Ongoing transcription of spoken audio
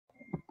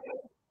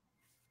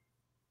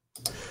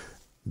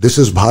This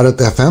is Bharat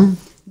FM.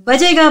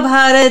 बजेगा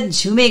भारत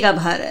झूमेगा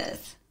भारत.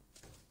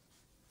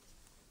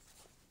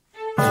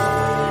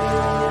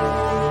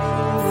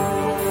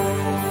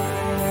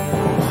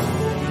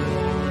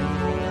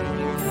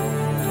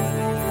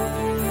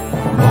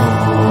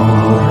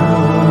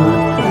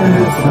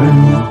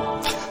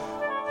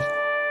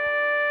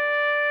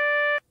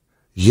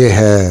 ये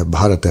है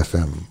भारत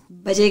FM.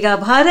 बजेगा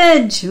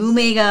भारत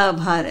झूमेगा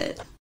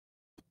भारत.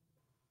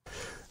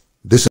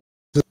 This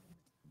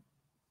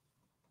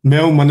मैं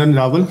हूं मनन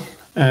Rawal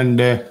and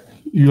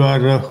you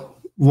are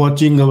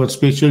watching our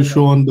special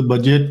show on the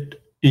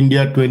budget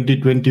India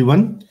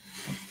 2021.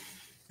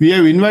 We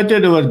have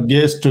invited our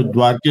guest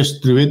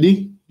Dwarkesh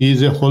Trivedi. He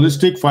is a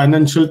holistic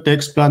financial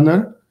tax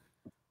planner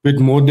with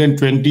more than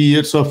 20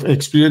 years of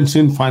experience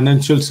in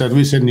financial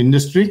service and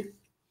industry.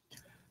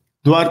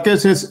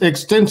 Dwarkesh has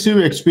extensive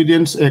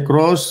experience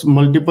across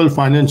multiple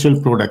financial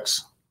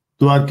products.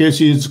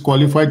 Dwarkesh is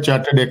qualified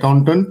chartered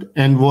accountant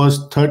and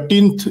was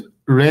 13th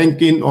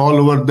rank in all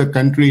over the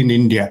country in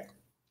India.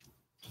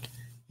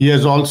 He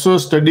has also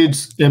studied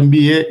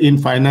MBA in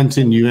finance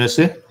in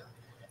USA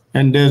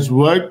and has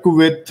worked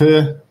with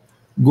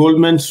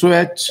Goldman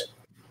Sachs,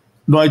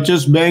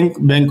 Deutsche Bank,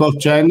 Bank of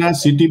China,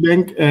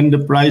 Citibank, and the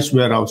Price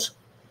Warehouse.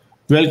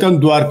 Welcome,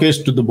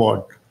 Dwarkesh, to the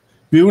board.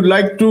 We would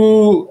like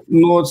to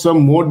know some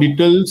more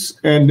details,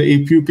 and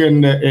if you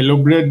can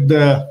elaborate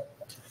the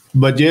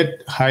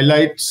budget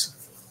highlights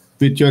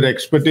with your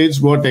expertise,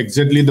 what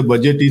exactly the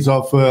budget is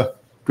of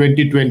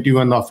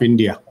 2021 of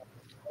India.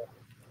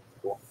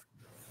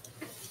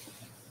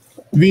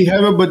 We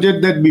have a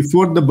budget that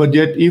before the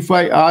budget, if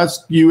I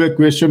ask you a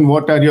question,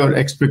 what are your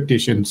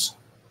expectations?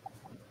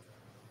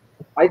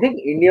 I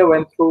think India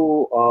went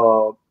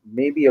through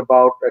maybe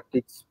about at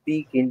its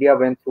peak, India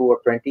went through a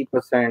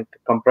 20%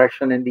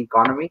 compression in the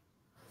economy.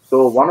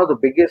 So one of the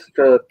biggest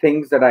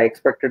things that I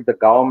expected the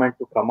government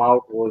to come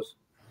out was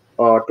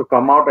to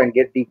come out and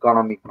get the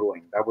economy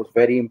growing. That was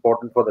very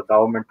important for the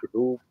government to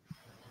do.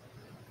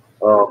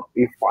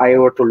 If I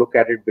were to look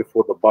at it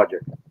before the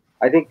budget,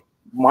 I think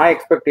my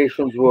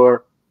expectations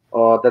were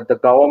that the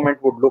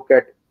government would look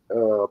at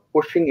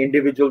pushing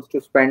individuals to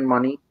spend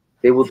money.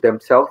 They would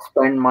themselves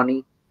spend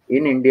money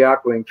in India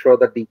to ensure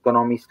that the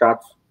economy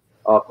starts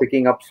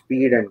picking up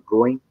speed and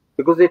growing,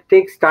 because it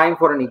takes time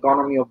for an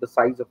economy of the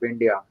size of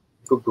India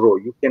to grow.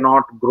 You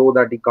cannot grow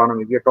that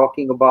economy. We are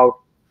talking about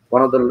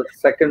one of the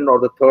second or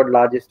the third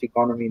largest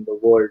economy in the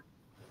world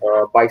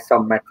by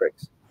some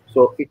metrics.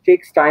 So it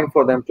takes time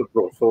for them to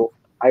grow. So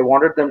I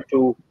wanted them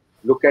to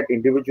look at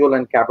individual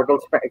and capital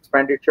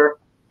expenditure.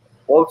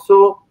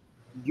 Also,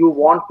 you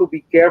want to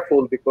be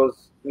careful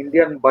because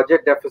Indian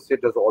budget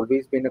deficit has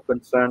always been a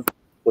concern.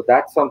 So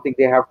that's something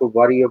they have to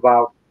worry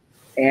about.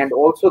 And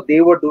also they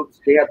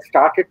had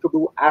started to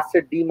do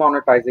asset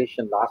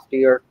demonetization last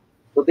year.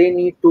 So they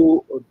need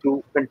to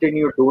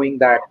continue doing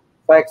that.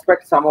 So I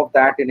expect some of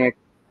that in it.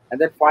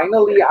 And then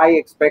finally, I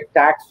expect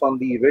tax on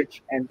the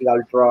rich and the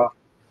ultra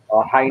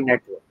high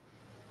net worth.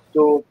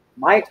 So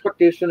my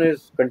expectation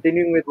is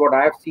continuing with what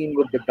I have seen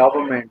with the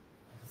government.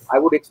 I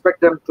would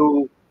expect them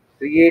to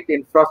create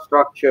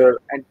infrastructure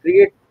and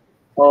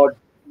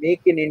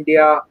make in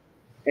India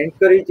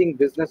encouraging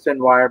business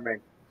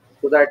environment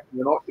so that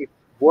it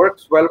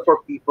works well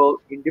for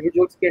people.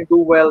 Individuals can do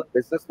well,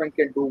 businessmen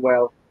can do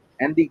well,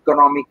 and the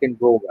economy can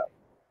grow well.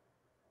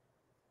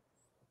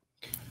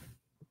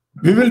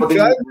 We will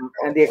try.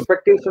 And the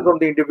expectations from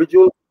the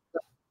individual.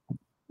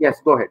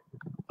 Yes, go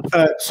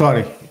ahead.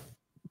 Sorry.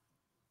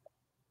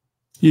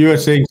 You were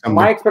saying something.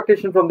 My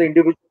expectation from the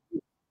individual.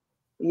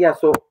 Yeah,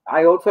 so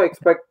I also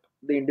expect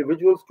the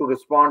individuals to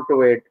respond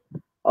to it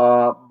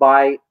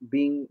by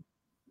being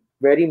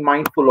very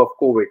mindful of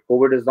COVID.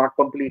 COVID is not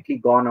completely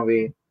gone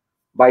away.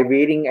 By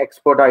waiting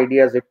expert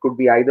ideas, it could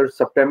be either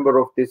September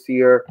of this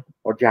year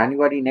or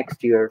January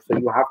next year. So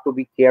you have to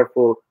be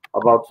careful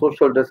about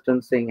social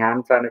distancing,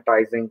 hand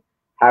sanitizing,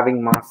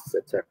 having masks,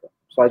 etc.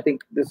 So I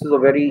think this is a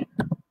very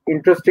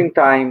interesting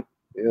time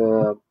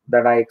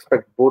that I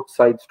expect both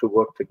sides to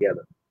work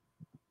together.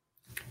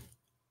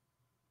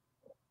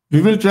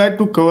 We will try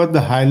to cover the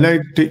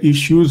highlight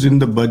issues in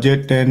the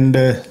budget, and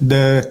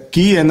the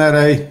key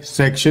NRI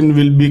section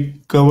will be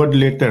covered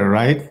later,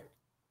 right?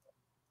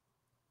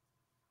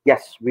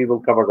 Yes, we will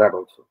cover that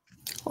also.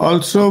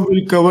 Also,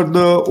 we'll cover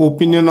the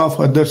opinion of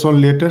others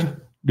on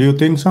later. Do you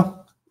think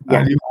so?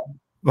 Yeah.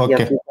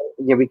 Okay.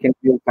 Yes,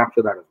 we'll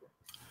capture that as well.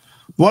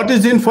 What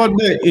is in for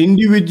the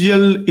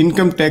individual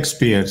income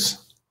taxpayers?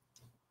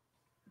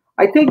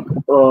 I think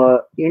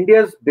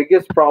India's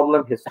biggest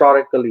problem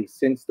historically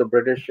since the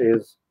British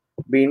is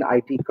been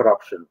IT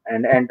corruption,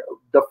 and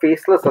the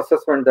faceless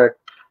assessment that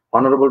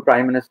Honorable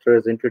Prime Minister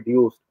has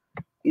introduced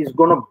is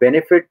going to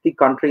benefit the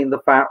country in the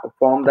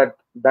form that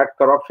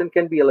corruption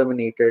can be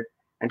eliminated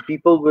and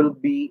people will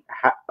be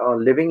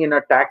living in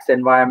a tax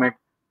environment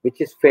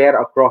which is fair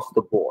across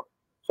the board.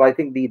 So I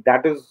think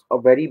that is a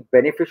very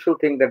beneficial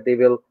thing that they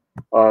will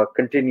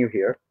continue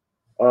here.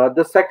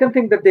 The second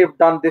thing that they've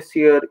done this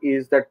year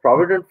is that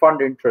Provident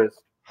Fund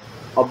interest,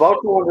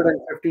 about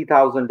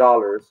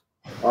 $250,000,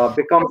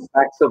 becomes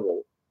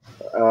taxable.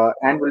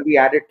 and will be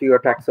added to your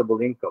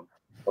taxable income.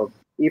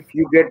 If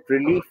you get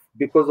relief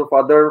because of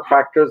other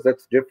factors,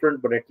 that's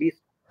different, but at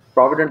least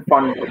provident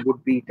fund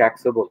would be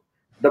taxable.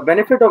 The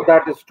benefit of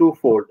that is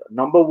twofold.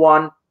 Number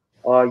one,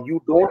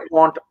 you don't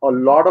want a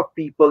lot of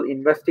people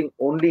investing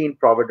only in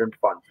provident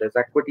funds. There's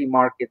equity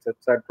markets,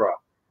 etc.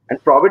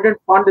 And provident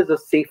fund is a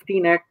safety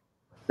net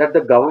that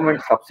the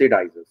government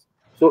subsidizes.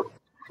 So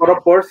for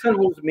a person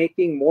who's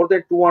making more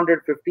than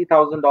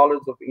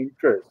 $250,000 of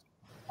interest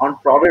on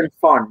provident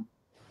fund,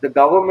 the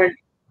government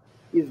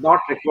is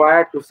not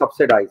required to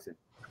subsidize it.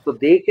 So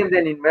they can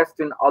then invest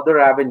in other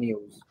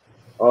avenues,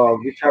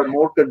 which are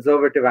more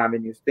conservative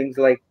avenues, things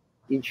like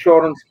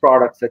insurance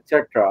products,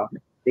 etc.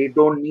 They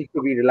don't need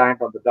to be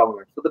reliant on the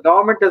government. So the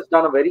government has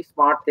done a very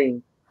smart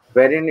thing,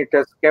 wherein it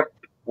has kept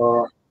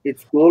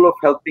its goal of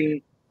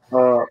helping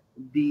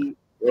the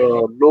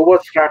lower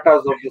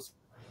stratas of this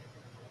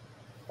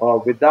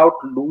without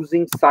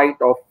losing sight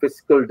of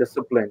fiscal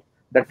discipline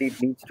that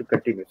it needs to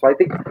continue. So I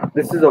think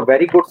this is a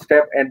very good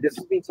step, and this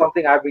has been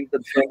something I've been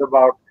concerned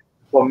about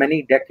for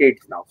many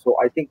decades now. So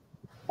I think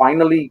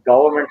finally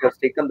government has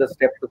taken the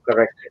step to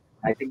correct it.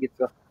 I think it's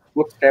a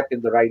good step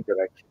in the right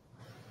direction.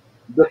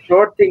 The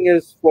third thing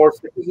is for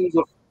citizens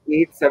of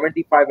age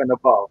 75 and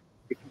above,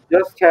 if you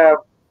just have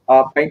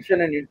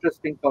pension and interest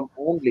income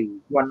only,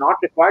 you are not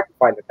required to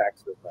file a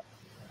tax return.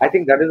 I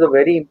think that is a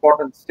very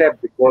important step,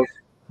 because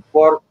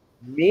for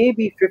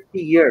maybe 50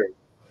 years,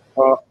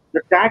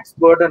 the tax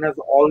burden has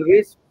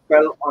always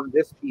fell on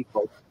these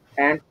people.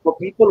 And for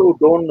people who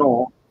don't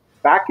know,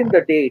 back in the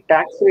day,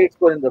 tax rates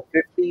were in the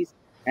 50s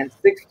and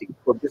 60s.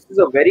 So this is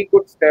a very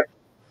good step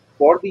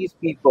for these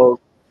people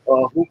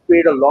who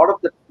paid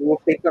who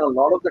have taken a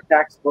lot of the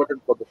tax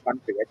burden for the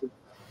country. I think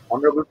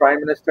Honorable Prime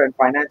Minister and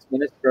Finance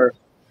Minister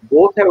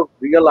both have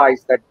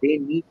realized that they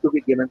need to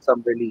be given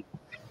some relief.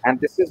 And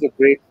this is a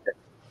great step.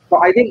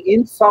 So I think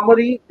in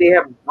summary, they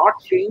have not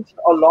changed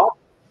a lot.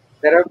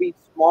 There have been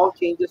small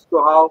changes to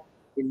how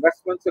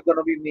investments are going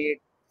to be made.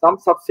 Some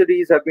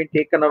subsidies have been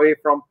taken away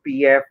from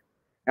PF.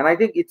 And I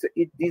think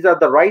these are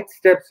the right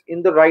steps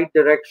in the right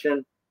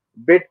direction,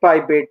 bit by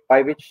bit,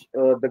 by which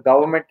the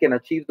government can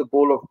achieve the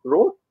goal of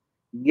growth,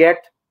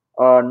 yet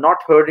not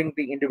hurting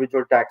the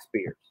individual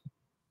taxpayers.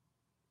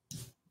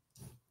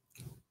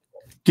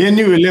 Can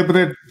you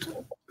elaborate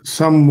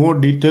some more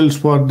details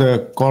for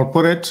the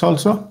corporates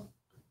also?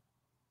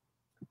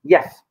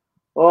 Yes.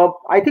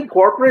 I think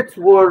corporates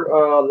were,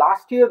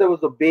 last year there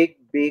was a big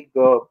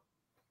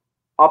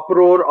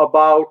uproar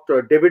about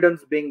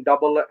dividends being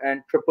double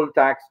and triple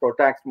taxed or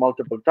taxed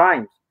multiple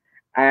times.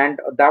 And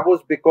that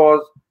was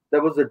because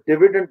there was a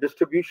dividend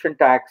distribution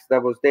tax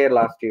that was there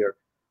last year.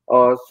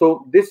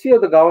 So this year,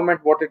 the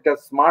government, what it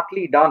has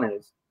smartly done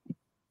is,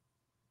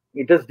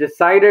 it has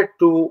decided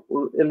to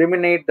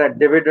eliminate that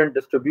dividend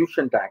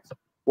distribution tax.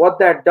 What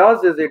that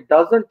does is it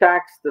doesn't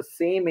tax the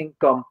same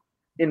income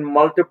in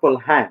multiple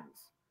hands.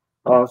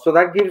 So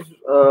that gives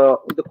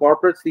the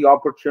corporates the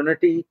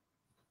opportunity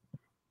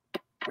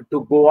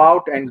to go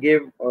out and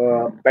give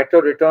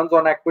better returns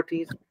on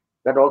equities.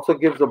 That also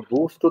gives a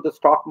boost to the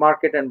stock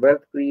market and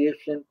wealth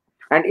creation.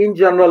 And in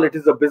general, it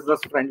is a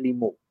business-friendly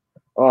move.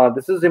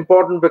 This is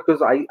important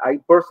because I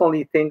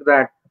personally think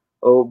that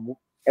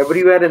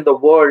everywhere in the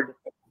world,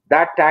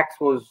 that tax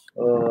was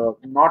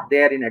not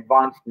there in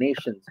advanced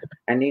nations,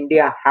 and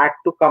India had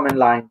to come in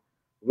line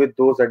with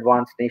those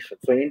advanced nations.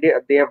 So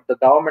the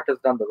government has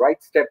done the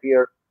right step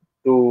here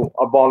to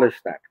abolish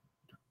that.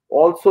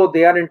 Also,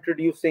 they are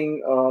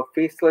introducing a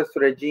faceless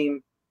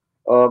regime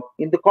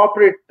in the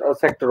corporate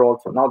sector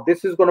also. Now,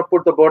 this is going to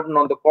put the burden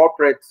on the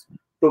corporates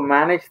to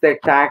manage their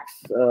tax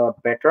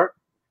better.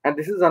 And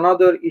this is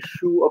another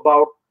issue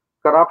about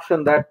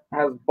corruption that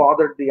has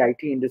bothered the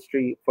IT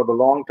industry for the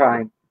long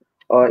time,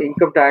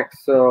 income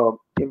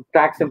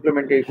tax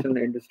implementation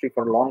industry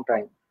for a long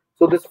time.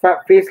 So this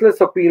faceless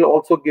appeal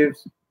also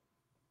gives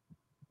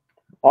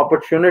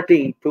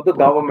opportunity to the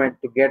government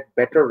to get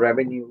better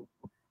revenue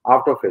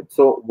out of it.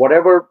 So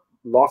whatever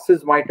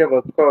losses might have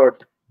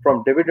occurred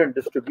from dividend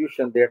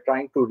distribution, they're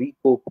trying to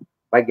recoup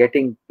by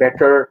getting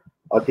better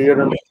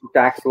adherence to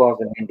tax laws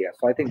in India.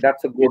 So I think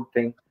that's a good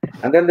thing.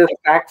 And then there's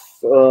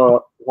tax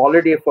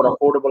holiday for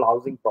affordable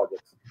housing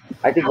projects.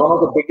 I think one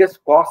of the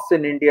biggest costs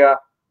in India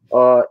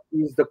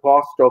is the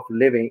cost of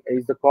living,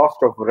 is the cost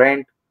of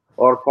rent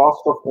or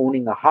cost of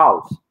owning a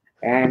house.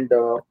 And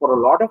for a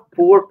lot of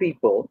poor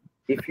people,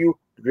 if you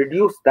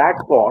reduce that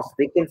cost,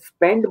 they can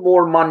spend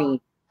more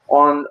money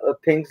on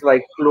things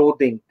like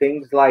clothing,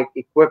 things like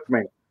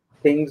equipment,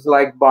 things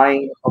like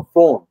buying a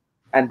phone,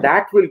 and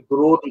that will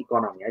grow the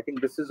economy. I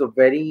think this is a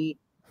very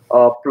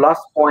plus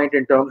point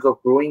in terms of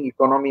growing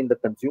economy in the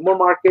consumer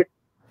market.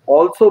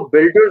 Also,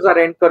 builders are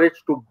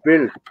encouraged to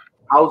build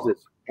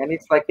houses, and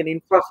it's like an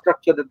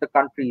infrastructure that the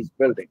country is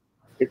building.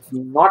 It's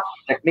not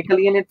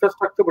technically an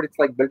infrastructure, but it's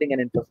like building an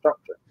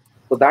infrastructure.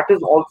 So that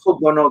is also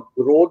going to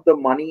grow the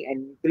money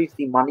and increase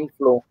the money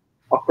flow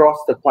across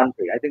the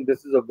country. I think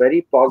this is a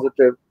very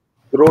positive,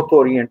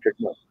 growth-oriented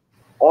move.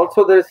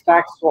 Also, there is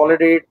tax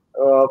holiday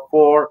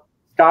for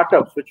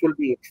startups, which will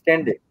be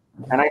extended.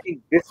 And I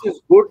think this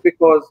is good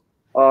because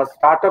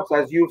startups,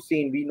 as you've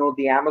seen, we know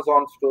the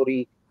Amazon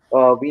story,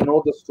 we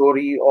know the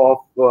story of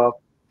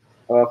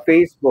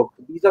Facebook.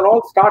 These are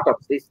all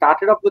startups. They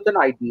started up with an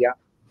idea,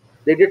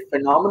 they did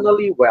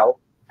phenomenally well,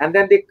 and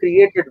then they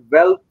created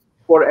wealth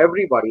for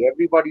everybody.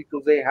 Everybody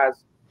today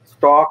has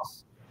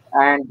stocks,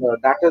 and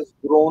that has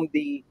grown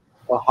the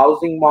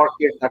housing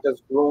market, that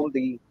has grown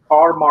the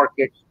car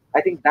market.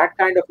 I think that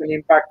kind of an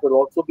impact will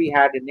also be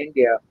had in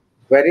India,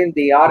 wherein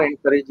they are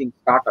encouraging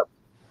startups.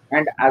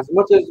 And as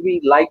much as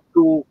we like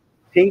to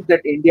think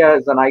that India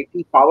is an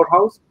IT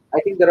powerhouse, I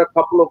think there are a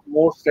couple of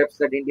more steps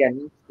that India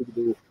needs to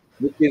do,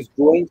 which is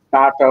growing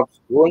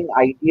startups, growing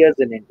ideas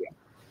in India.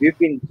 We've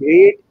been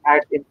great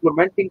at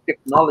implementing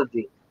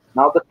technology.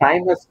 Now the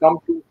time has come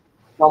to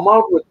come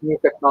out with new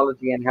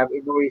technology and have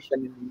innovation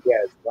in India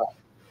as well.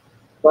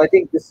 So I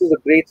think this is a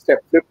great step.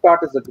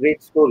 Flipkart is a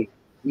great story.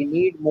 We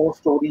need more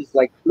stories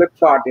like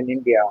Flipkart in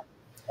India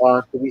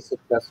to be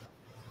successful.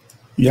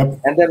 Yep.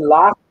 And then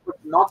last but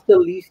not the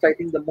least, I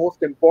think the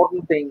most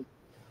important thing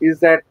is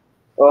that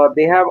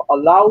they have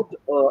allowed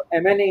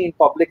M&A in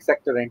public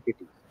sector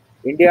entities.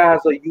 India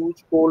has a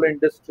huge coal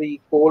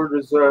industry, coal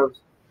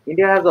reserves.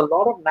 India has a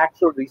lot of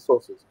natural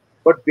resources.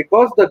 But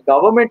because the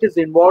government is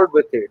involved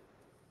with it,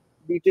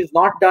 it is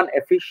not done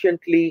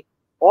efficiently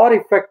or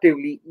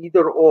effectively,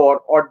 either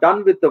or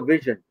done with the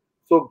vision.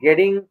 So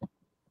getting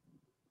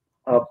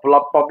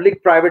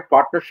public-private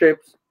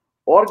partnerships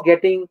or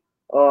getting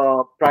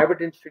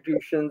private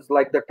institutions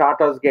like the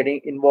Tatas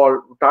getting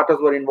involved.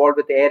 Tatas were involved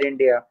with Air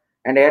India,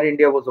 and Air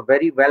India was a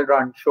very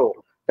well-run show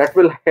that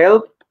will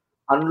help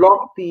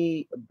unlock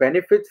the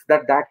benefits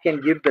that that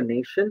can give the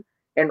nation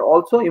and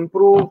also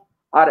improve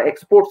our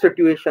export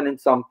situation in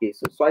some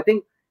cases. So I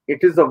think it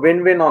is a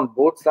win-win on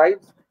both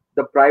sides.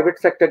 The private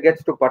sector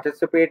gets to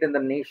participate in the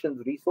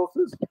nation's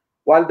resources,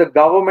 while the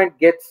government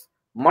gets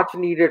much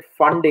needed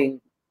funding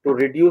to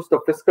reduce the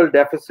fiscal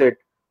deficit,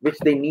 which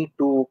they need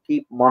to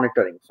keep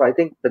monitoring. So I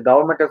think the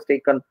government has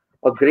taken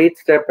a great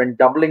step in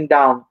doubling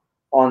down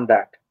on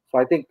that. So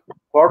I think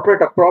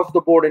corporate across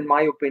the board, in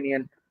my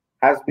opinion,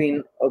 has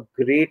been a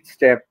great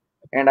step,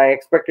 and I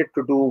expect it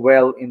to do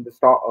well in the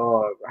stock,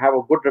 have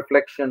a good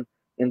reflection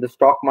in the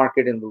stock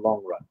market in the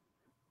long run.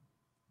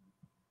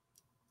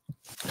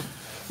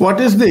 What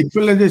is the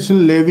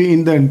equalization levy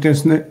in the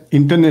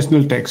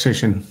international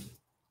taxation?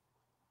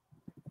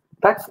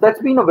 That's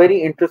been a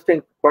very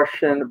interesting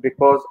question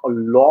because a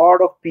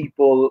lot of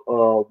people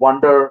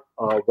wonder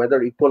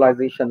whether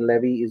equalization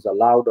levy is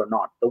allowed or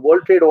not. The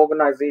World Trade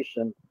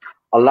Organization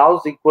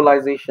allows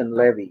equalization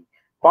levy.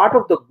 Part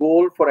of the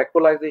goal for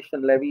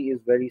equalization levy is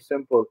very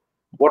simple.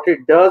 What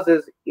it does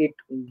is it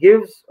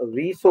gives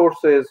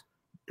resources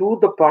to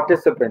the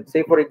participants.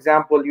 Say, for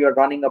example, you are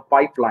running a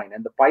pipeline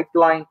and the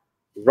pipeline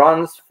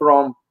runs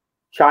from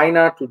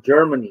China to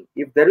Germany.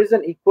 If there is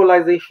an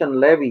equalization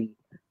levy,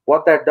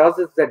 what that does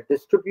is that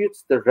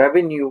distributes the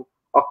revenue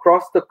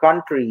across the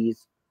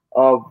countries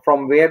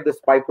from where this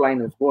pipeline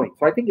is going.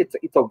 So I think it's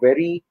a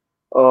very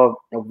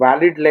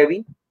valid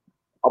levy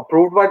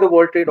approved by the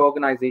World Trade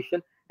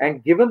Organization.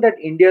 And given that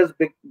India has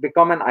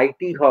become an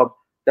IT hub,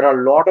 there are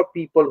a lot of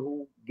people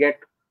who get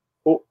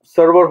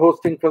server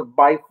hosting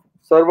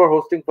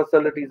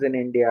facilities in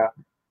India,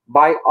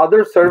 by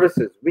other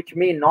services which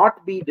may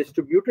not be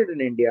distributed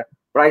in India,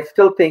 but I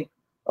still think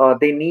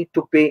they need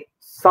to pay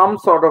some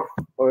sort of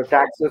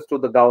taxes to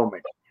the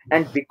government.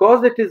 And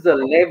because it is a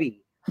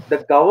levy, the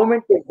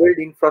government can build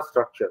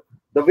infrastructure.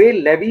 The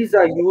way levies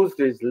are used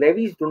is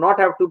levies do not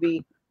have to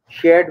be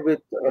shared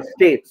with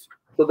states.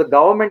 So the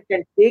government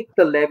can take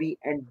the levy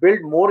and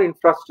build more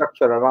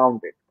infrastructure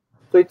around it.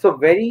 So it's a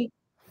very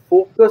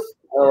focused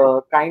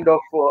kind of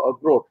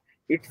growth.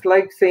 It's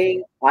like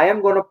saying, I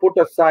am going to put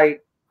aside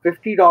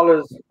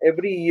 $50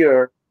 every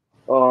year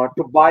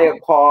to buy a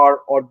car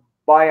or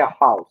buy a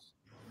house.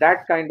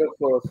 That kind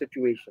of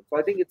situation. So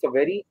I think it's a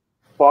very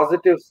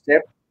positive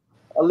step.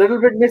 A little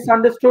bit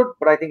misunderstood,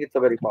 but I think it's a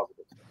very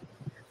positive step.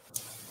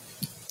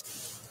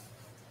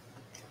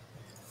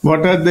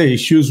 What are the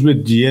issues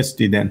with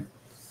GST then?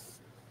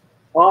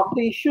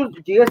 The issues,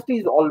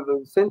 GST is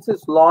always, since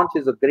its launch,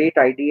 is a great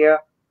idea,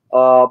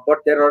 but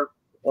there are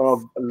a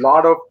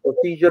lot of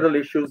procedural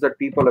issues that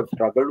people have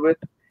struggled with.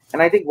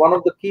 And I think one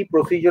of the key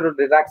procedural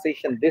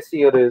relaxation this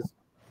year is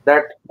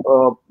that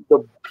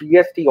the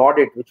GST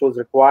audit, which was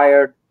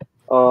required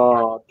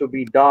to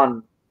be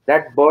done,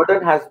 that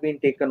burden has been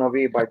taken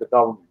away by the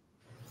government.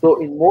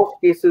 So in most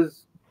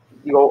cases,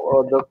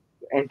 the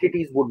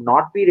entities would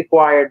not be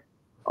required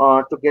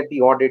to get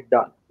the audit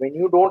done. When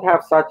you don't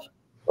have such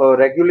a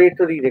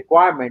regulatory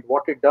requirement,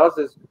 what it does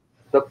is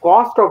the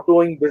cost of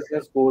doing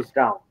business goes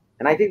down.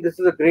 And I think this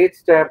is a great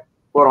step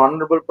for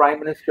Honorable Prime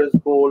Minister's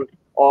goal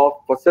of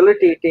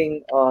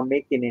facilitating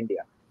Make in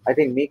India. I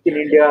think Make in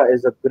India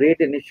is a great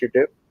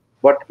initiative,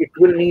 but it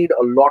will need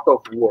a lot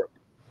of work.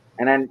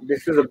 And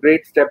this is a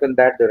great step in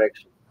that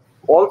direction.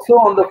 Also,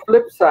 on the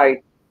flip side,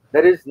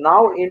 there is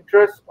now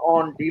interest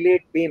on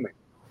delayed payment.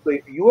 So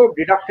if you have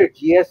deducted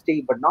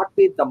GST but not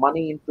paid the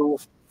money into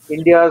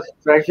India's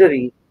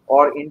treasury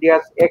or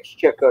India's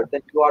exchequer,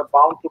 then you are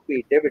bound to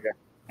pay dividend.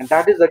 And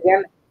that is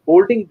again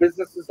holding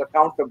businesses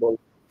accountable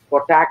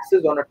for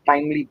taxes on a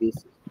timely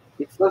basis.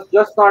 It's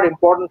just not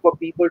important for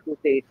people to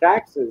pay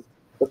taxes,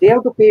 but they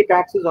have to pay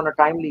taxes on a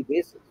timely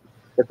basis.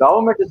 The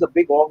government is a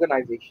big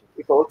organization.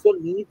 It also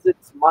needs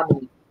its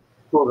money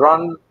to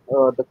run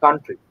the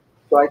country.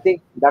 So I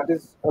think that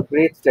is a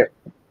great step.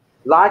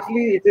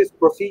 Largely, it is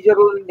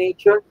procedural in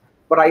nature,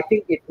 but I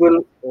think it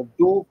will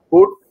do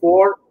good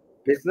for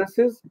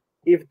businesses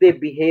if they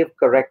behave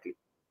correctly.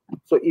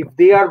 So if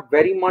they are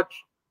very much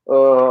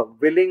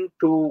willing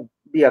to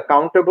be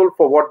accountable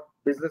for what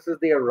businesses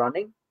they are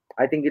running,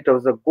 I think it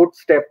was a good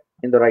step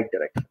in the right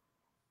direction.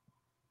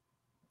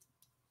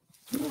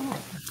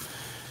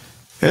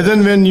 As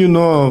and when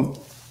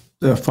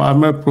the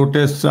farmer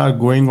protests are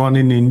going on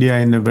in India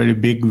in a very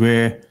big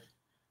way,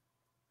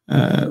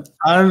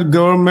 are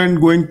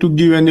government going to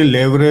give any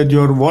leverage,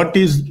 or what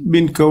is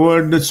been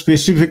covered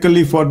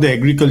specifically for the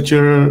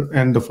agriculture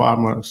and the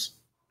farmers?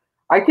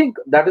 I think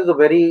that is a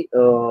very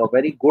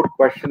good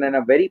question and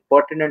a very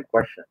pertinent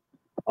question.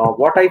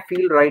 What I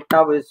feel right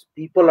now is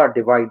people are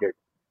divided.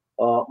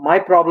 My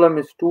problem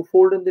is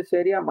twofold in this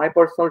area. My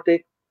personal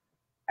take: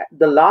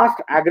 the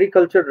last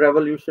agriculture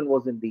revolution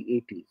was in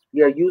the 80s.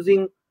 We are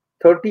using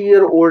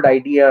 30-year-old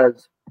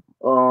ideas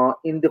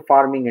in the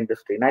farming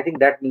industry, and I think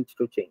that needs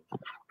to change.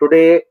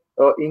 Today,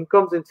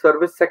 incomes in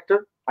service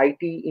sector,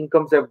 IT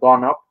incomes have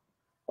gone up.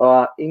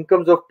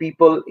 Incomes of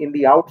people in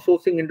the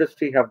outsourcing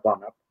industry have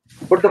gone up,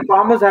 but the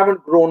farmers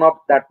haven't grown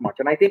up that much.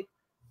 And I think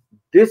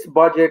this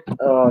budget,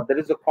 there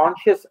is a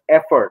conscious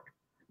effort.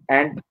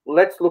 And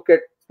let's look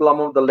at some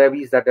of the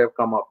levies that have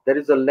come up. There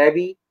is a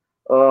levy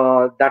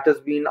that has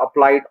been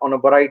applied on a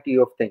variety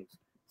of things.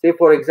 Say,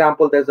 for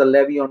example, there's a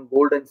levy on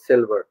gold and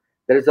silver.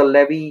 There is a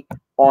levy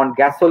on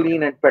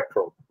gasoline and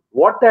petrol.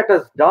 What that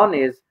has done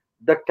is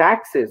the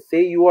taxes,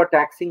 say you are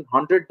taxing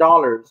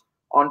 $100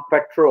 on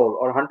petrol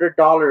or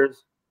 $100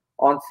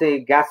 on, say,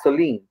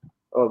 gasoline,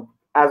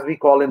 as we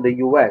call in the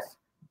US,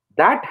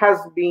 that has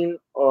been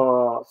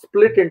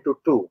split into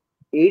two.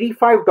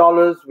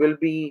 $85 will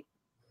be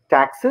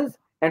taxes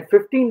and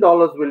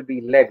 $15 will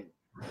be levy.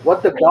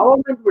 What the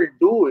government will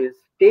do is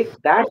take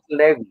that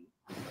levy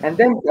and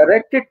then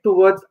direct it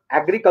towards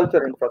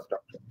agriculture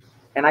infrastructure.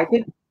 And I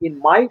think, in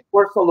my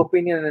personal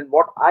opinion and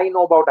what I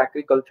know about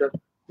agriculture,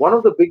 one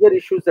of the bigger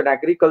issues that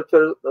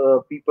agriculture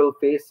people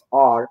face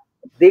are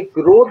they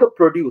grow the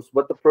produce,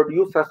 but the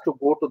produce has to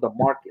go to the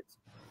markets.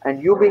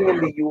 And you being in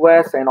the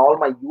US, and all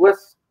my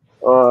US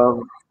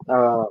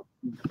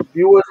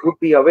viewers would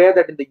be aware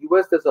that in the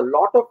US, there's a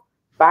lot of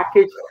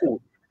packaged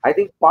food. I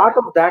think part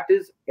of that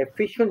is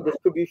efficient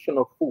distribution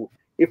of food.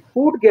 If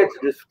food gets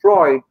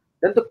destroyed,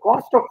 then the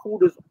cost of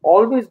food is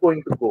always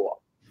going to go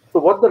up. So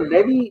what the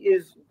levy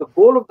is, the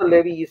goal of the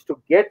levy is to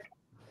get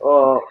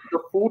the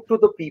food to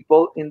the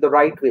people in the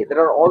right way. There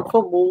are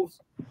also moves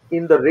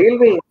in the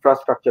railway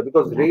infrastructure,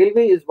 because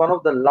railway is one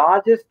of the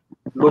largest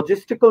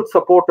logistical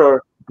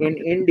supporter in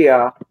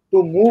India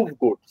to move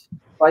goods.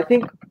 So I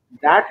think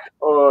that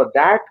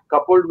that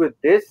coupled with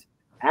this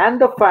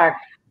and the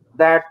fact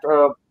that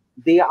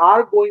they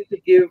are going to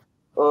give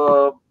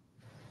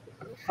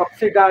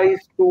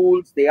subsidized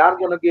tools, they are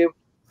going to give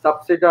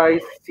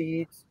subsidized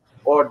seeds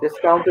or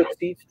discounted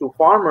seeds to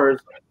farmers,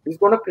 is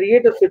going to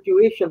create a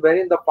situation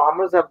wherein the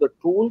farmers have the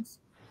tools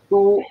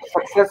to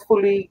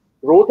successfully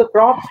grow the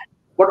crops,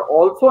 but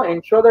also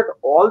ensure that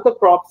all the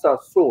crops are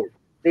sold.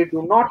 They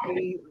do not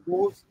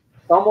lose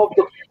some of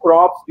the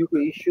crops due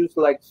to issues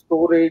like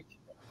storage,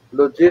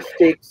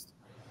 logistics,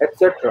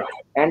 etc.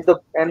 And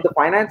the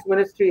finance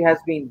ministry has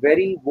been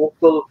very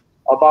vocal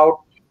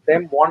about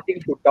them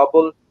wanting to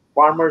double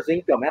farmers'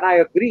 income. And I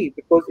agree,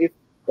 because if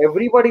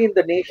everybody in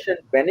the nation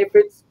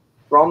benefits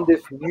from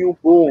this new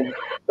boom,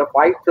 the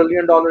 $5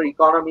 trillion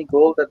economy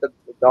goal that the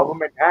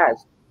government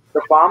has,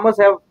 the farmers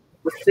have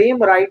the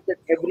same right that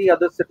every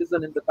other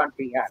citizen in the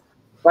country has.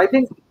 So I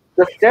think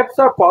the steps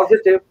are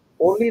positive.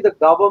 Only the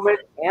government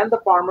and the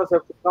farmers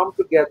have to come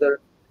together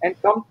and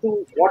come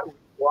to what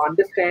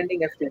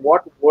understanding as to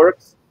what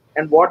works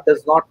and what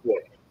does not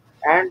work.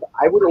 And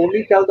I would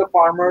only tell the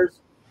farmers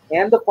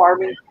and the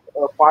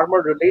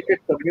farmer-related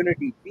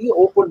community, be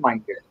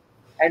open-minded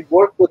and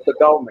work with the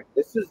government.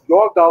 This is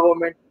your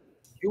government.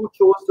 You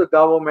chose the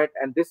government,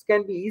 and this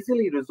can be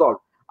easily resolved.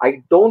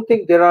 I don't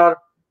think there are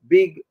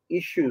big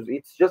issues.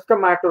 It's just a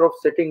matter of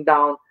sitting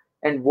down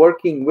and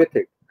working with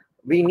it.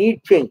 We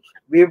need change.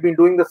 We have been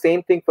doing the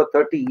same thing for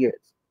 30 years.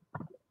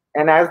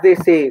 And as they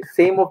say,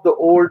 same of the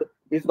old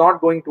is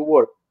not going to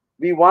work.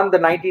 We won the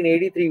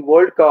 1983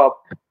 World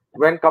Cup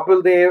when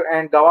Kapil Dev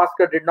and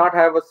Gavaskar did not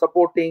have a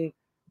supporting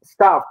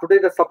staff. Today,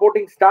 the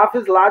supporting staff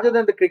is larger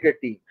than the cricket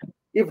team.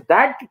 If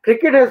that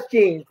cricket has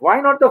changed,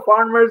 why not the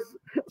farmers'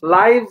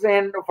 lives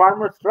and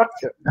farmer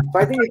structure? So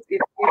I think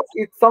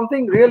it's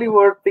something really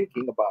worth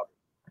thinking about.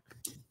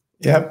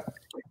 Yeah.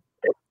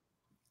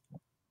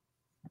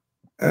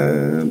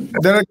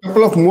 There are a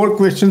couple of more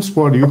questions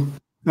for you.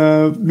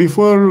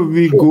 Before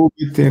we go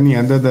with any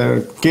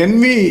other, can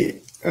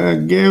we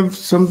give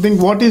something?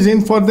 What is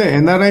in for the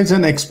NRIs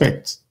and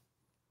expats?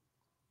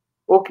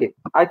 Okay,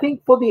 I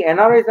think for the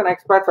NRIs and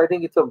expats, I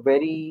think it's a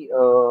very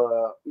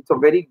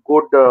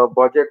good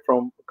budget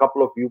from a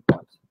couple of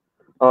viewpoints.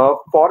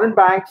 Foreign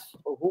banks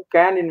who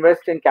can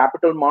invest in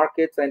capital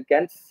markets and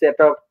can set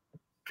up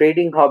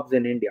trading hubs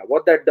in India.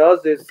 What that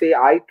does is, say,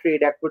 I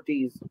trade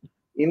equities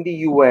in the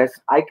US,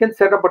 I can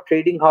set up a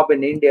trading hub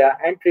in India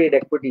and trade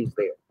equities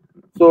there.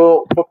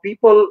 So for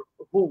people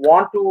who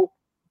want to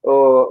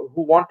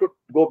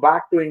go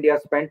back to India,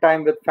 spend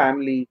time with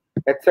family,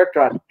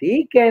 etc.,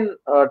 they can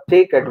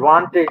take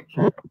advantage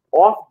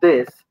of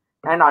this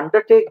and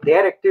undertake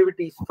their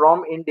activities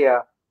from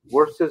India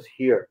versus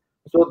here.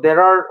 So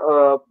there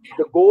are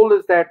the goal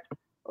is that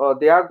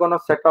they are going to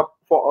set up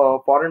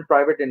for foreign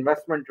private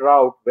investment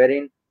route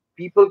wherein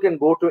people can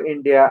go to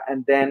India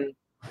and then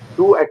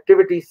do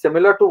activities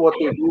similar to what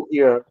they do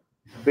here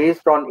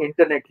based on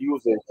internet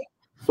usage,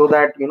 so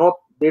that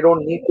they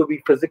don't need to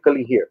be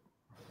physically here,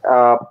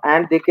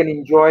 and they can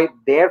enjoy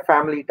their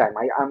family time.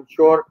 I'm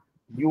sure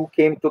you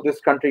came to this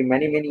country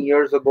many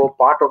years ago.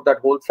 Part of that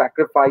whole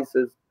sacrifice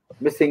is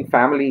missing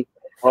family.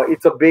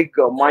 It's a big.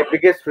 My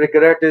biggest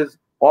regret is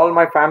all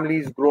my family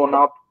is grown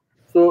up.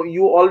 So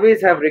you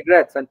always have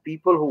regrets, and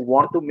people who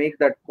want to make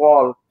that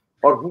call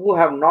or who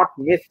have not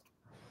missed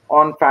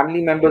on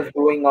family members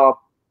growing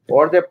up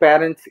or their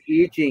parents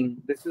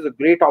aging, this is a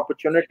great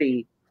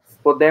opportunity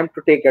for them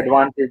to take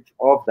advantage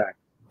of that.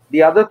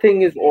 The other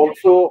thing is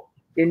also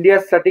India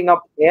setting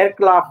up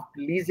aircraft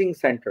leasing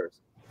centers.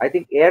 I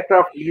think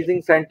aircraft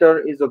leasing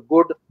center is a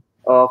good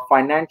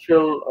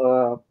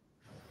financial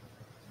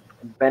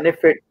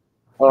benefit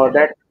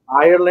that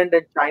Ireland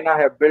and China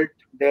have built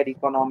their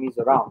economies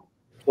around.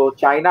 So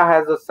China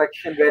has a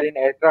section wherein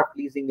aircraft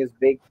leasing is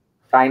big.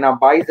 China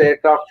buys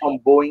aircraft from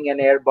Boeing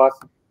and Airbus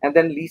and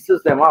then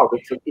leases them out.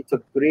 It's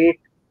a great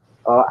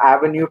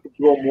avenue to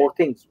grow more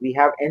things. We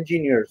have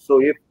engineers.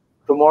 So if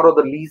tomorrow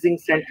the leasing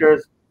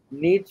centers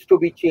needs to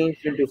be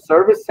changed into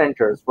service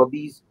centers for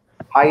these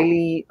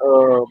highly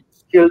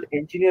skilled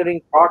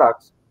engineering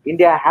products,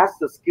 India has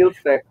the skill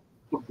set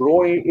to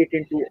grow it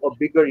into a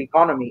bigger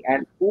economy.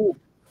 And who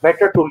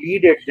better to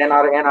lead it than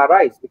our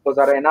NRIs? Because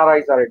our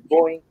NRIs are at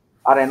Boeing,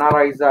 our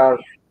NRIs are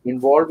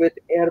involved with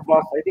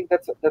Airbus. I think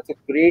that's a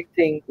great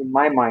thing in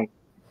my mind.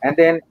 And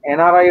then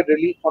NRI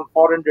relief on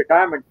foreign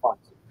retirement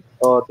funds.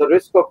 The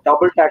risk of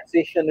double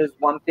taxation is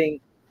one thing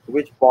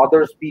which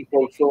bothers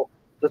people. So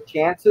the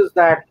chances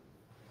that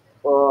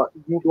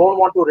you don't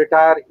want to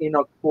retire in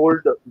a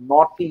cold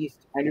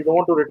northeast and you don't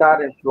want to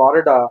retire in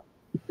Florida,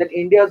 then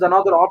India is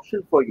another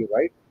option for you,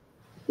 right?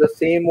 The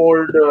same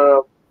old,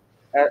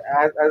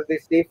 as they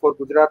say for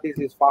Gujaratis,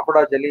 is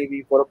Fafda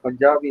Jalebi, for a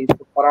Punjabi, is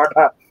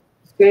Paratha.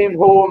 Same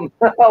home,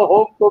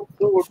 home cooked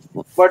food,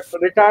 but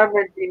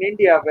retirement in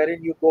India,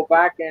 wherein you go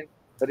back and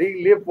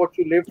relive what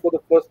you lived for the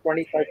first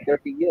 25,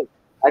 30 years.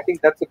 I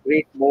think that's a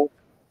great move.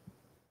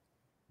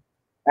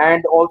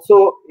 And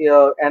also,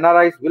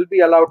 NRIs will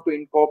be allowed to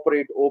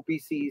incorporate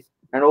OPCs,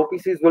 and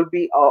OPCs will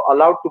be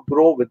allowed to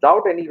grow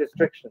without any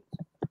restrictions.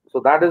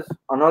 So that is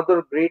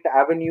another great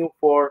avenue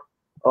for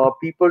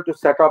people to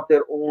set up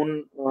their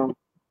own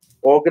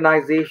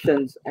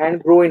organizations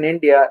and grow in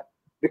India,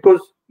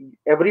 because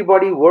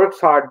everybody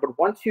works hard, but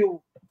once you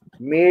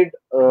made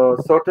a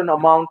certain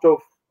amount of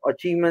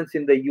achievements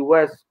in the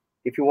US,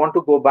 if you want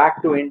to go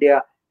back to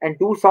India and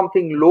do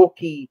something low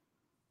key,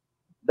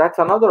 that's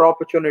another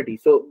opportunity.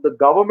 So the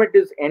government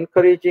is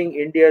encouraging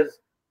India's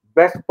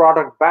best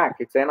product back.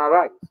 It's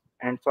NRIs,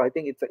 and so I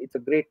think it's a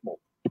great move.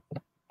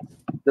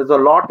 There's a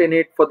lot in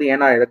it for the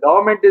NRI. The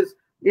government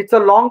it's a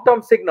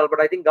long-term signal, but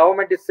I think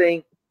government is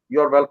saying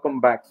you're welcome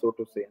back, so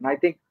to say. And I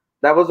think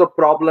that was a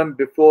problem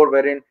before,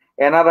 wherein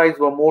NRIs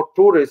were more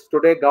tourists.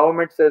 Today,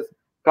 government says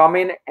come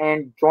in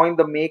and join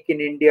the Make in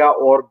India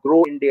or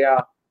Grow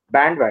India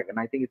bandwagon.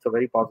 I think it's a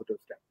very positive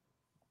step.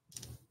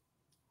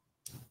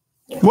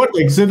 What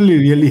exactly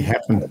really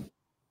happened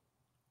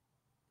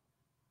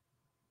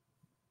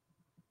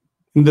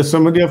in the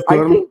summary of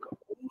government?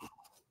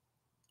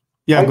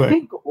 I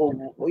think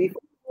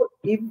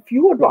if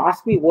you were to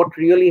ask me what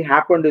really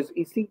happened is,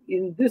 you see,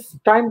 in this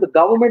time the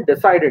government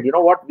decided, you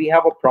know what, we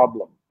have a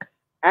problem,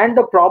 and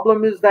the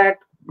problem is that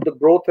the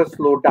growth has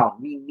slowed down.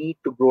 We need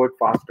to grow it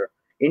faster.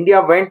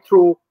 India went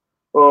through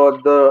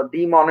the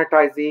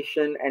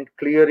demonetization and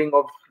clearing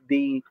of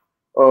the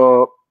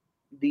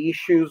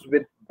issues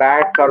with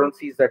bad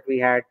currencies that we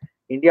had.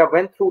 India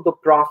went through the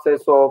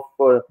process of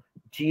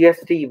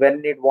GST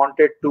when it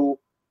wanted to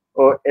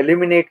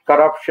eliminate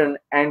corruption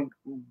and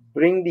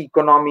bring the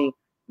economy,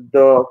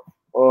 the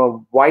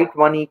white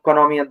money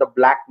economy and the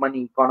black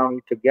money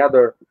economy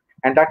together.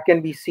 And that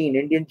can be seen.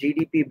 Indian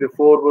GDP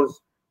before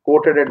was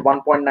quoted at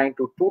 1.9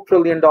 to $2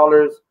 trillion.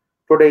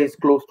 Today is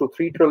close to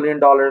 $3 trillion.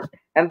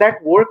 And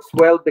that works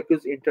well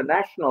because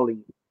internationally,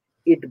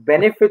 it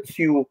benefits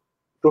you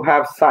to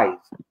have size.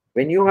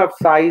 When you have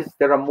size,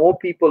 there are more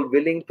people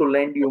willing to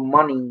lend you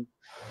money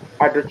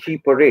at a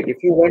cheaper rate.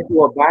 If you went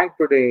to a bank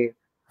today,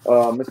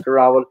 Mr.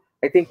 Rawal,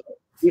 I think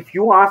if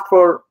you asked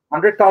for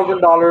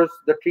 $100,000,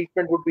 the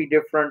treatment would be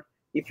different.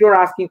 If you're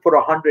asking for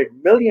 $100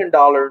 million,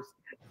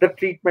 the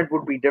treatment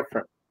would be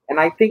different. And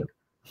I think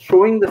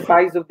showing the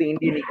size of the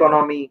Indian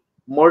economy,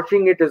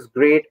 merging it is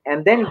great,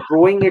 and then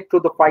growing it to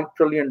the $5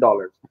 trillion.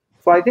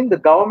 So I think the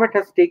government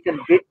has taken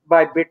bit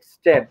by bit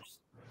steps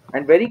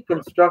and very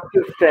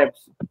constructive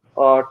steps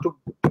to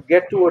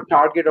get to a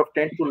target of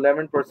 10 to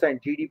 11%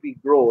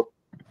 GDP growth,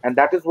 and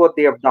that is what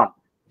they have done.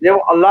 They have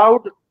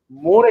allowed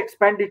more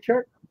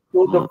expenditure,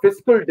 so the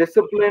fiscal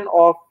discipline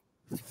of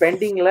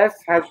spending less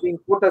has been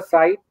put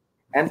aside,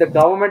 and the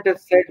government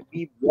has said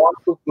we want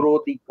to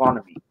grow the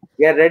economy.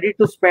 We are ready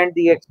to spend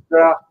the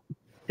extra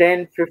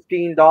 10,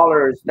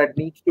 $15 that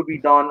needs to be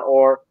done,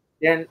 or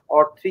 10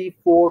 or 3,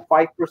 4,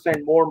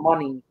 5% more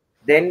money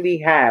than we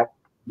have,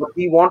 but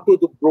we want to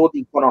grow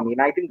the economy.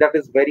 And I think that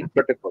is very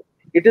critical.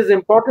 It is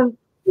important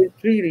in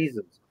three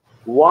reasons.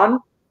 One,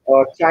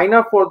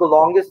 China for the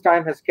longest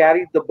time has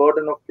carried the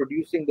burden of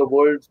producing the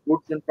world's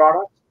goods and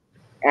products.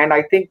 And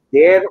I think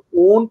their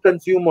own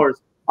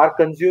consumers are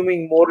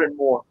consuming more and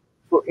more.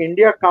 So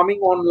India coming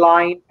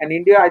online, and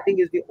India, I think,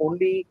 is the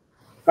only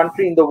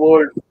country in the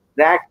world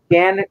that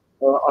can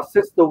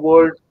assist the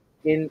world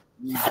in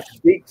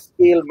big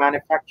scale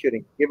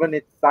manufacturing, given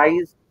its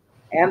size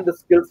and the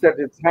skill set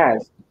it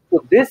has.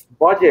 So this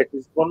budget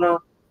is going to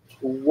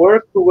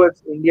work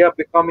towards India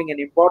becoming an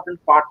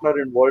important partner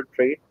in world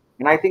trade.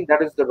 And I think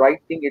that is the right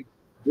thing. It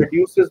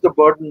reduces the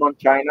burden on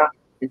China,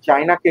 and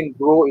China can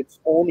grow its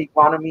own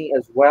economy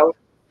as well,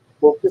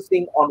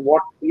 focusing on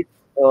what its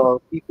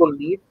people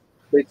need.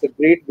 So it's a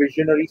great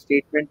visionary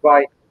statement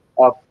by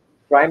uh,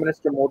 Prime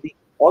Minister Modi.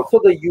 Also,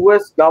 the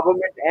US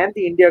government and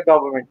the India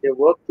government, they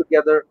work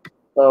together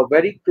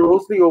very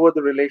closely over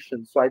the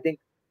relations. So I think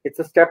it's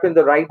a step in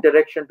the right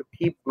direction to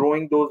keep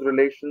growing those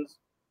relations.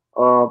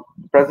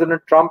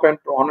 President Trump and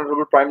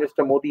Honorable Prime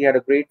Minister Modi had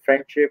a great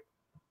friendship.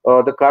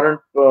 The current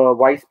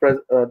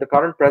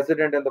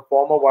president and the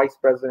former vice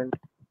president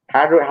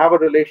have a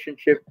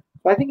relationship.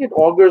 So I think it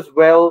augurs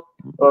well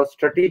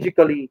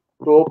strategically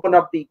to open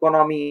up the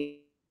economy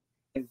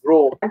and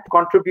grow and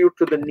contribute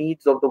to the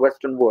needs of the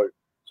Western world.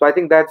 So I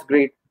think that's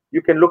great.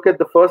 You can look at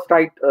the first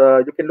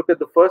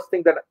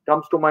thing that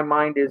comes to my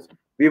mind is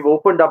we've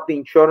opened up the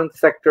insurance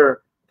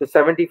sector to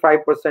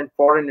 75%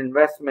 foreign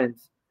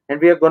investments, and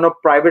we are going to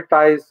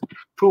privatize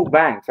two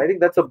banks. I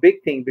think that's a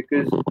big thing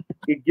because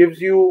it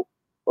gives you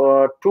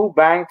two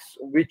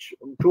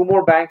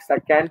more banks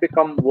that can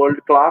become world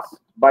class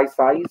by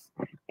size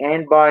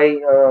and by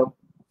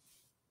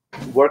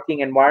working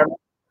environment.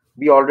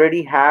 We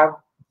already have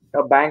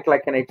a bank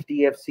like an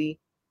HDFC.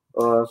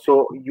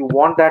 So you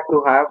want that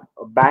to have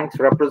banks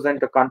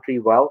represent a country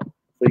well.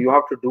 So you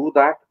have to do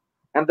that.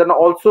 And then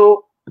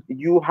also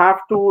you have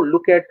to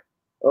look at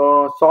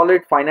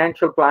solid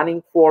financial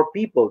planning for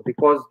people,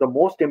 because the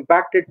most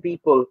impacted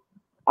people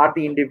are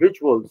the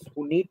individuals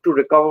who need to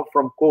recover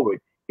from COVID.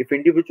 If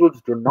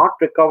individuals do not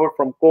recover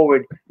from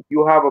COVID,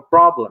 you have a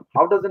problem.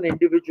 How does an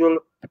individual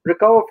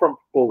recover from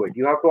COVID?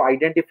 You have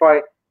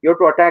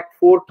to attack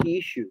four key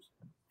issues.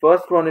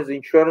 First one is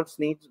insurance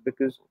needs,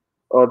 because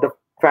the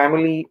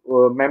family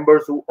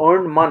members who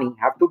earn money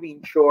have to be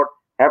insured,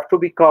 have to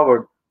be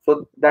covered,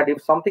 so that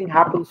if something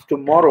happens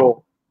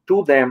tomorrow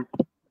to them,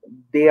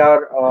 they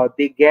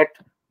get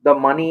the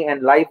money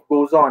and life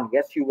goes on.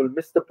 Yes, you will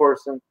miss the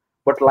person,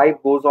 but life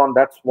goes on.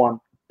 That's one.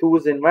 Two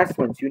is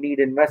investments. You need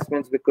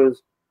investments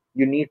because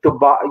you need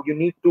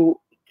to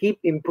keep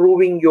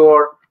improving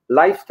your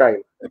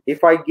lifestyle.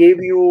 If I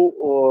gave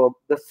you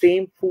the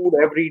same food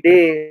every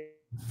day,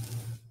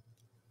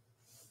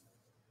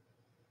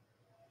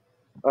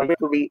 it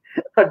will be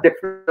a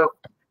different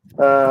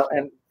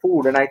and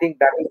food, and I think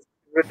that is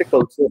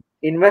critical. So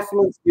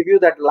investments give you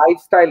that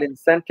lifestyle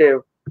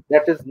incentive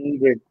that is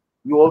needed.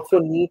 You also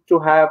need to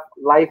have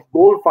life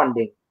goal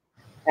funding,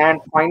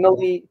 and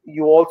finally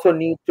you also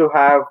need to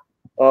have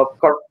a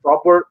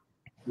proper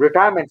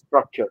retirement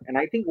structure. And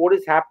I think what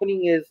is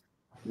happening is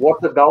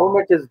what the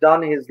government has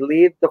done is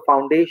laid the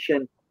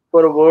foundation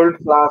for a world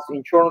class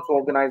insurance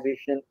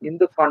organization in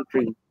the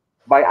country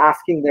by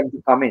asking them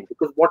to come in,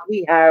 because what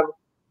we have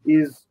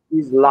is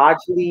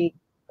largely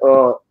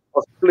a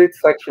split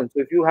section.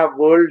 So if you have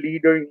world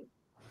leader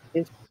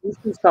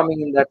institutions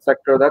coming in that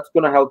sector, that's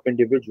going to help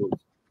individuals.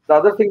 The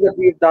other thing that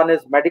we've done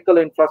is medical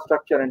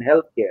infrastructure and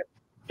healthcare.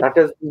 That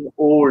has been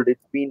old.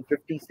 It's been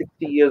 50, 60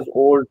 years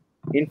old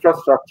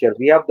infrastructure.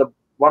 We have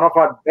one of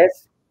our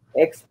best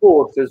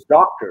exports is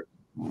doctors.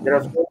 There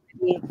are so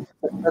many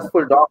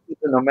successful doctors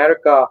in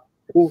America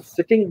who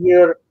sitting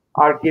here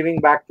are giving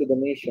back to the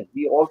nation.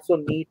 We also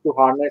need to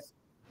harness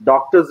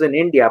doctors in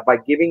India by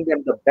giving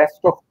them the best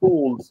of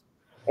tools,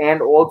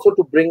 and also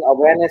to bring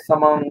awareness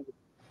among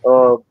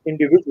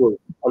individuals.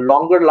 A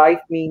longer life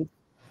means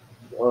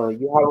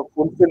you have a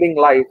fulfilling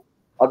life.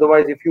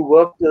 Otherwise, if you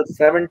work till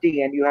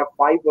 70 and you have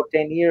 5 or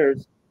 10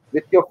 years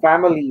with your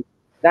family,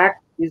 that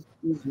is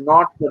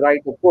not the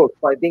right approach.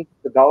 So I think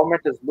the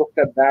government has looked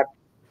at that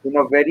in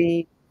a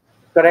very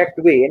correct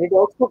way. And it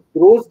also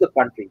grows the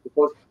country,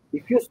 because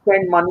if you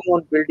spend money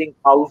on building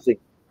housing,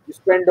 you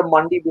spend the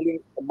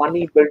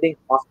money building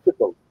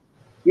hospitals,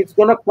 it's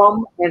going to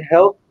come and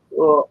help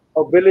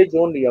a village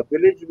only. A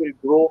village will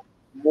grow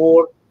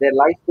more their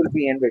life will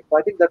be enriched. So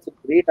I think that's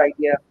a great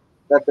idea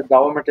that the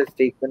government has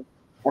taken.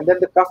 And then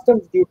the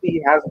customs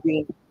duty has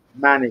been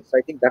managed.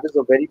 I think that is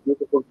a very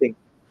beautiful thing.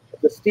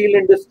 The steel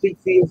industry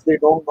feels they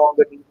don't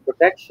longer need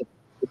protection.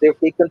 They've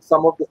taken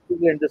some of the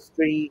steel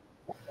industry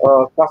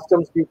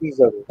customs duties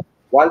away.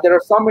 While there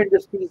are some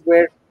industries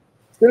where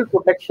still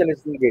protection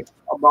is needed,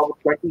 about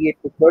 28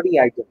 to 30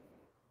 items,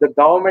 the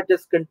government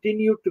has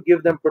continued to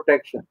give them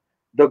protection.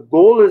 The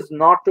goal is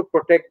not to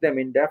protect them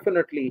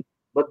indefinitely,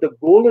 but the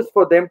goal is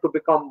for them to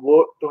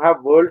to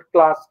have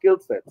world-class skill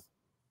sets.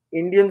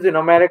 Indians in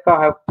America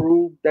have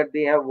proved that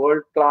they have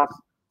world-class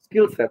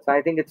skill sets.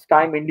 I think it's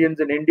time Indians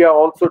in India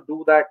also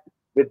do that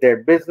with their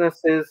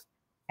businesses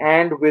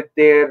and with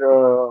their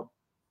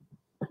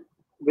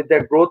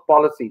growth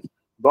policies.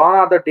 Gone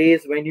are the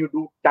days when you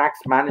do tax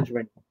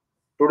management.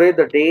 Today,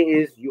 the day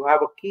is you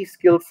have a key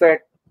skill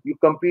set, you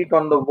compete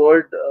on the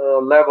world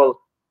level,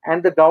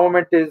 and the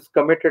government is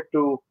committed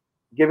to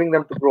giving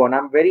them to grow. And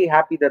I'm very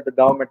happy that the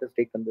government has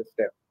taken this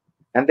step.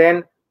 And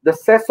then the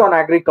cess on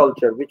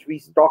agriculture, which we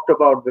talked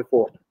about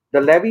before,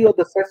 the levy of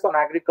the cess on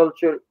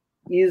agriculture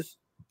is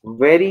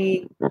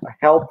very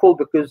helpful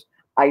because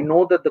I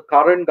know that the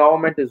current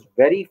government is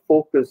very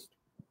focused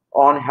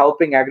on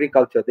helping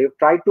agriculture. They've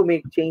tried to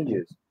make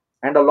changes,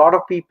 and a lot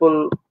of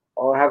people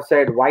have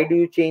said, why do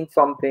you change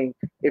something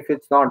if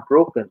it's not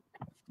broken?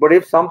 But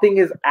if something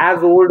is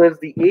as old as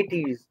the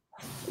 80s,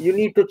 you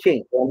need to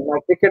change. And my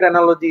cricket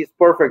analogy is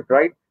perfect,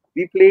 right?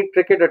 We played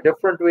cricket a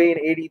different way in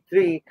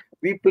 83.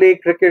 We play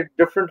cricket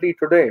differently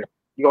today.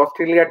 The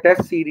Australia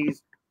Test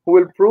Series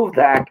will prove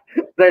that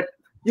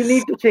you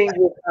need to change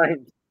your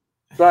times.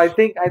 So I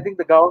think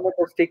the government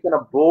has taken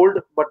a bold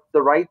but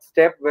the right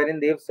step, wherein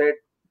they've said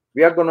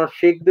we are going to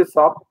shake this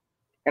up.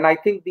 And I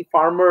think the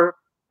farmer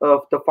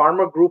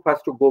group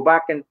has to go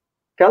back and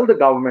tell the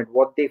government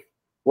what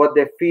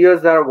their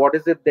fears are, what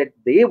is it that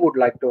they would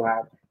like to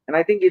have. And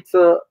I think it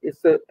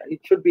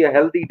should be a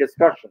healthy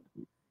discussion.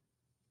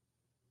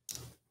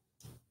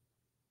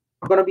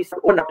 Going to be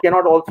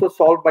cannot also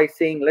solve by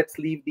saying let's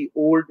leave the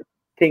old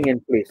thing in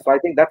place. So I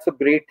think that's a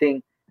great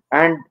thing.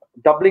 And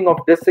doubling of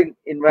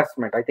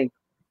disinvestment, I think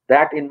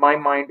that in my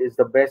mind is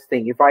the best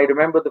thing. If I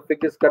remember the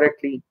figures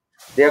correctly,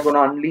 they are going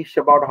to unleash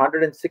about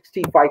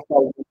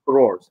 165,000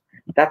 crores.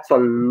 That's a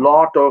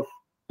lot of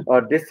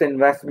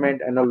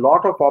disinvestment and a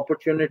lot of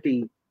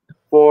opportunity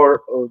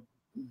for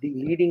the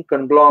leading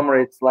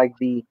conglomerates like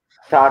the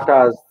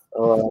Tatas,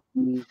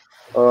 the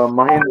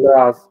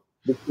Mahindras,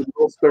 the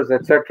Kirloskars,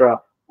 etc.,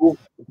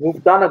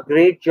 who've done a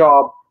great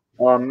job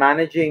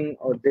managing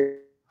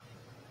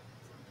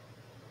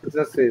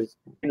businesses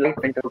in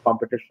light of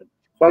competition.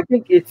 So I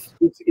think it's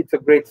a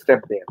great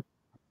step there.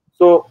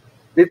 So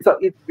there's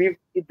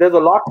a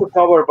lot to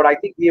cover, but I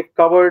think we have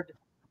covered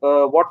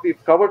what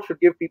we've covered should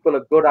give people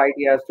a good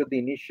idea as to the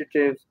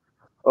initiatives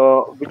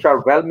which are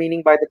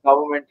well-meaning by the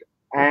government,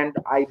 and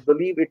I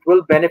believe it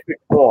will benefit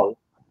all.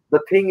 The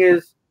thing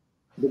is,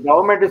 the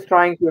government is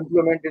trying to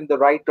implement in the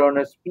right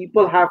earnest.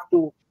 People have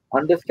to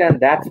understand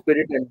that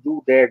spirit and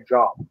do their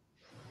job.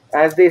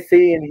 As they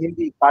say in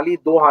Hindi, "Kali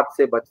do haath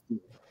se bachti."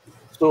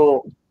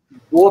 So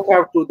both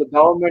have to, the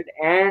government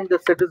and the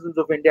citizens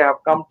of India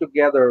have come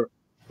together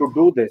to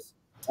do this.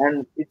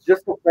 And it's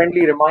just a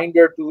friendly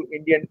reminder to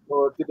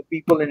the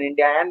people in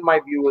India and my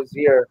viewers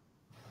here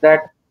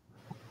that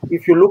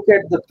if you look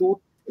at the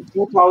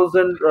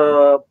 2000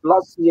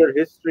 plus year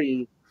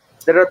history,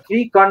 there are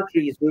three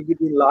countries will be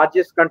the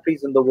largest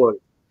countries in the world.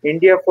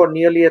 India for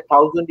nearly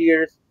 1,000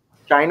 years,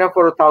 China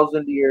for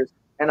 1,000 years,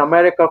 and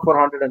America for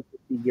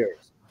 150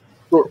 years.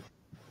 So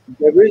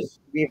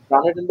we've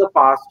done it in the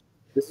past.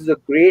 This is a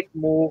great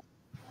move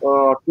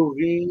to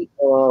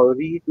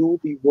redo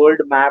the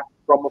world map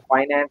from a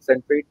finance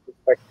and trade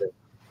perspective.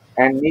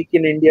 And Make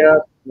in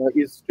India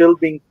is still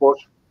being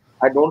pushed.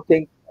 I don't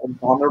think the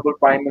Honorable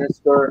Prime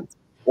Minister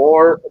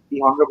or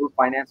the Honorable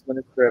Finance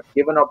Minister have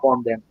given up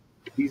on them.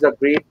 These are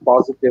great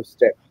positive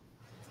steps.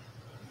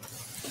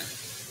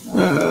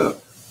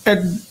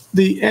 At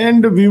the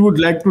end, we would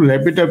like to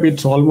wrap it up.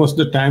 It's almost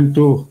the time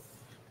to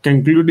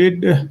conclude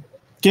it.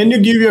 Can you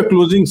give your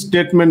closing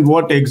statement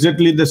what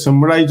exactly the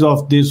summarize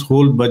of this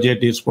whole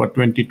budget is for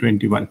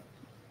 2021?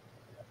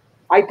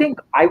 I think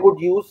I would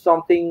use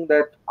something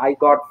that I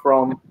got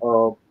from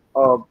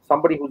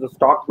somebody who's a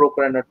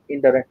stockbroker and an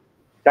indirect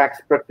tax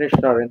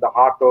practitioner in the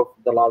heart of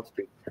Dalal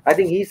Street. I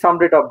think he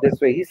summed it up this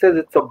way. He says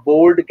it's a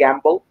bold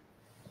gamble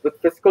with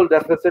fiscal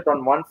deficit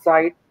on one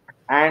side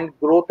and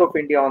growth of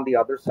India on the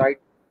other side.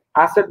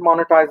 Asset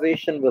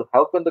monetization will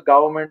help in the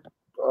government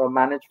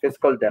manage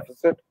fiscal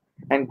deficit,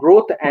 and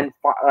growth and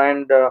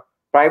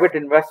private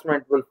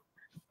investment will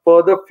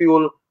further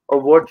fuel a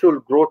virtual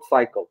growth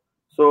cycle.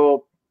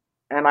 So,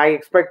 and I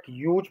expect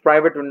huge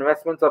private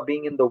investments are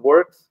being in the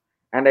works,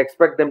 and I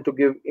expect them to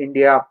give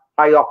India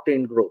high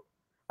octane growth.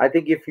 I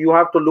think if you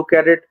have to look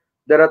at it,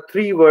 there are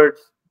three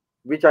words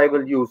which I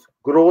will use: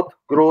 growth,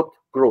 growth,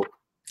 growth.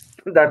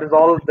 That is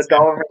all the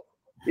government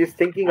is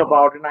thinking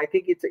about, and I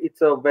think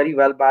it's a very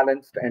well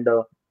balanced and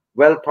a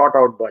well thought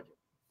out budget.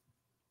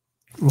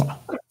 Wow.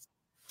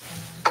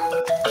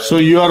 So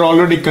you are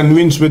already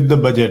convinced with the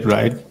budget,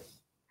 right?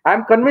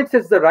 I'm convinced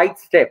it's the right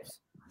steps.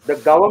 The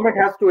government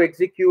has to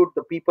execute,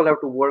 the people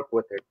have to work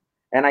with it.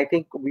 And I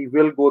think we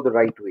will go the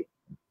right way.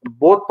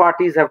 Both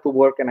parties have to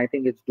work, and I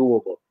think it's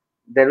doable.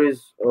 They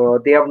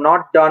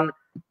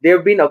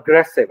have been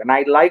aggressive, and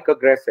I like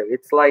aggressive.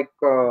 It's like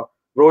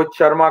Rohit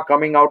Sharma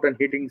coming out and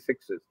hitting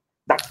sixes.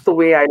 That's the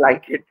way I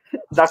like it.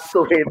 That's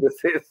the way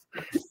this is.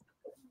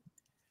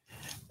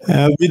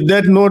 With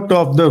that note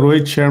of the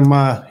Rohit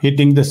Sharma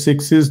hitting the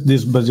sixes,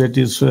 this budget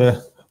is,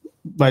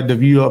 by the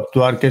view of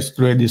Dwarkesh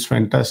Trivedi, is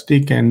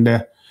fantastic,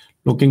 and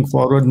looking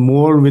forward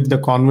more with the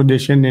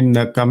conversation in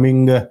the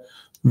coming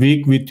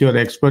week with your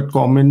expert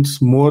comments,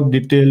 more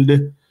detailed.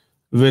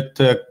 With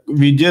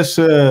we just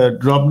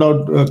dropped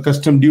out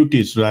custom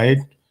duties, right?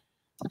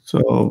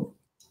 So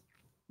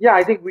yeah,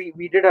 I think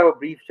we did have a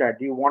brief chat.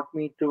 Do you want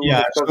me to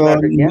discuss so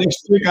that again?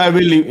 next week I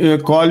will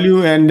call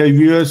you, and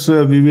viewers,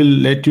 we will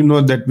let you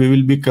know that we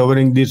will be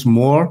covering this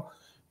more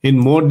in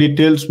more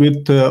details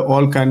with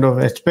all kind of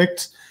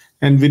aspects.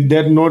 And with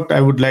that note, I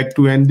would like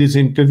to end this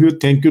interview.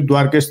 Thank you,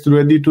 Dwarkesh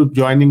Trivedi, to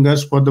joining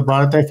us for the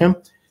Bharat FM.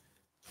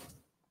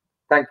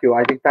 Thank you.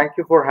 I think thank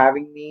you for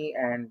having me,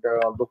 and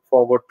look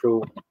forward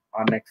to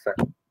our next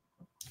session.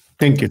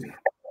 Thank you.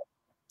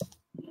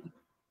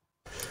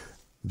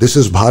 This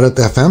is Bharat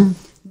FM.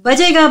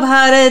 बजेगा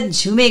भारत,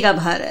 झूमेगा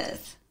भारत.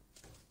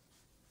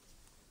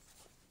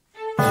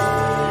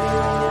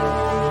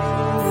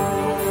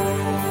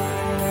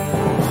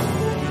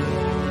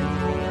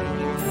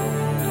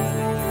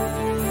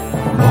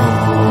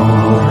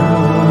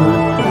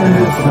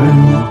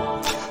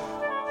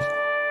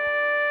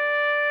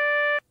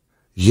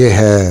 ये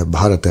है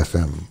Bharat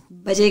FM.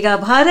 बजेगा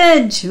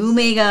भारत,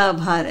 झूमेगा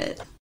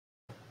भारत.